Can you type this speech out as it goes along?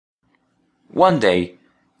One day,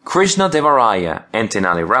 Krishna Devaraya and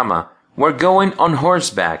Tenali Rama were going on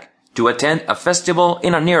horseback to attend a festival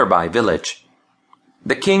in a nearby village.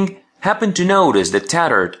 The king happened to notice the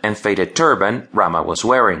tattered and faded turban Rama was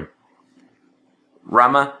wearing.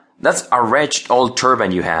 "Rama, that's a wretched old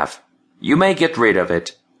turban you have. You may get rid of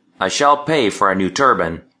it. I shall pay for a new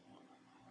turban,"